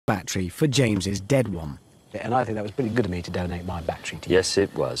battery for James's dead one. And I think that was pretty good of me to donate my battery to you. Yes,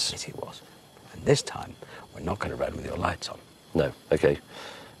 it was. Yes, it was. And this time, we're not going to run with your lights on. No, OK.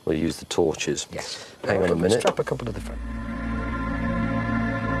 We'll use the torches. Yes. Hang on a minute. Strap a couple to the front.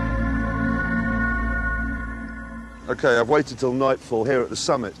 OK, I've waited till nightfall here at the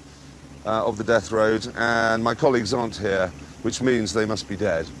summit of the Death Road, and my colleagues aren't here, which means they must be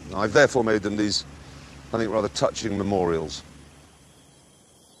dead. I've therefore made them these, I think, rather touching memorials.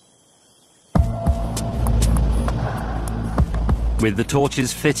 With the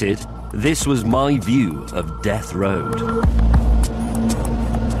torches fitted, this was my view of Death Road.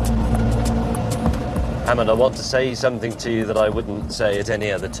 Hammond, I want to say something to you that I wouldn't say at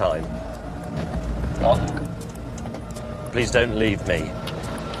any other time. Please don't leave me.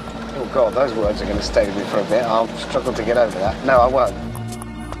 Oh, God, those words are going to stay with me for a bit. I'll struggle to get over that. No, I won't.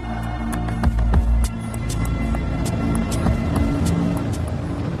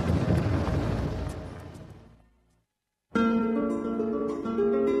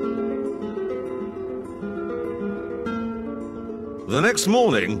 The next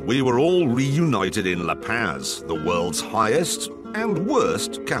morning, we were all reunited in La Paz, the world's highest and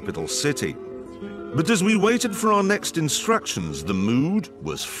worst capital city. But as we waited for our next instructions, the mood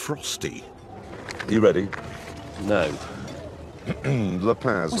was frosty. You ready? No. La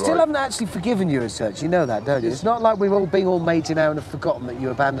Paz, We right? still haven't actually forgiven you as such. You know that, don't you? It's not like we've all been all mated out and have forgotten that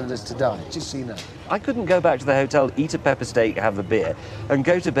you abandoned us to die. Just so you know. I couldn't go back to the hotel, eat a pepper steak, have a beer, and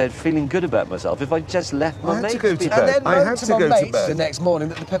go to bed feeling good about myself if I just left my mates. I had to go to And bed. then I wrote had to to my go to mates bed. the next morning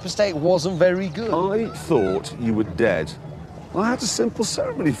that the pepper steak wasn't very good. I thought you were dead. I had a simple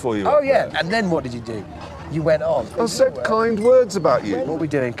ceremony for you. Oh, up yeah. there. And then what did you do? You went on. I said kind words about you. What are we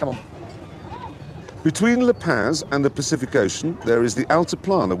doing? Come on. Between La Paz and the Pacific Ocean, there is the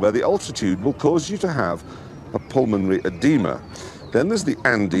Altiplano, where the altitude will cause you to have a pulmonary edema. Then there's the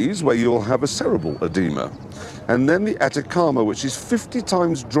Andes, where you'll have a cerebral edema. And then the Atacama, which is 50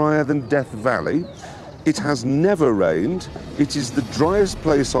 times drier than Death Valley. It has never rained. It is the driest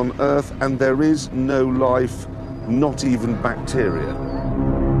place on Earth, and there is no life, not even bacteria.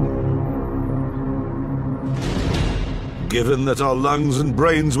 Given that our lungs and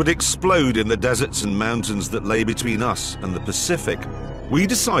brains would explode in the deserts and mountains that lay between us and the Pacific, we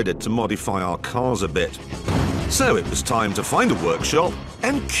decided to modify our cars a bit. So it was time to find a workshop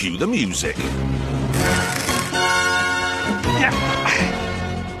and cue the music.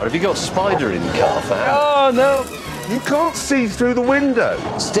 Or have you got Spider in the car for Ham? Oh, no! You can't see through the window.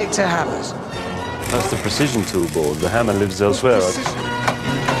 Stick to hammers. That's the precision tool board. The hammer lives elsewhere.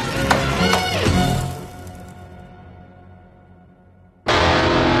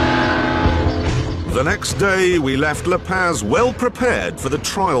 The next day, we left La Paz well prepared for the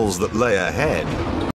trials that lay ahead.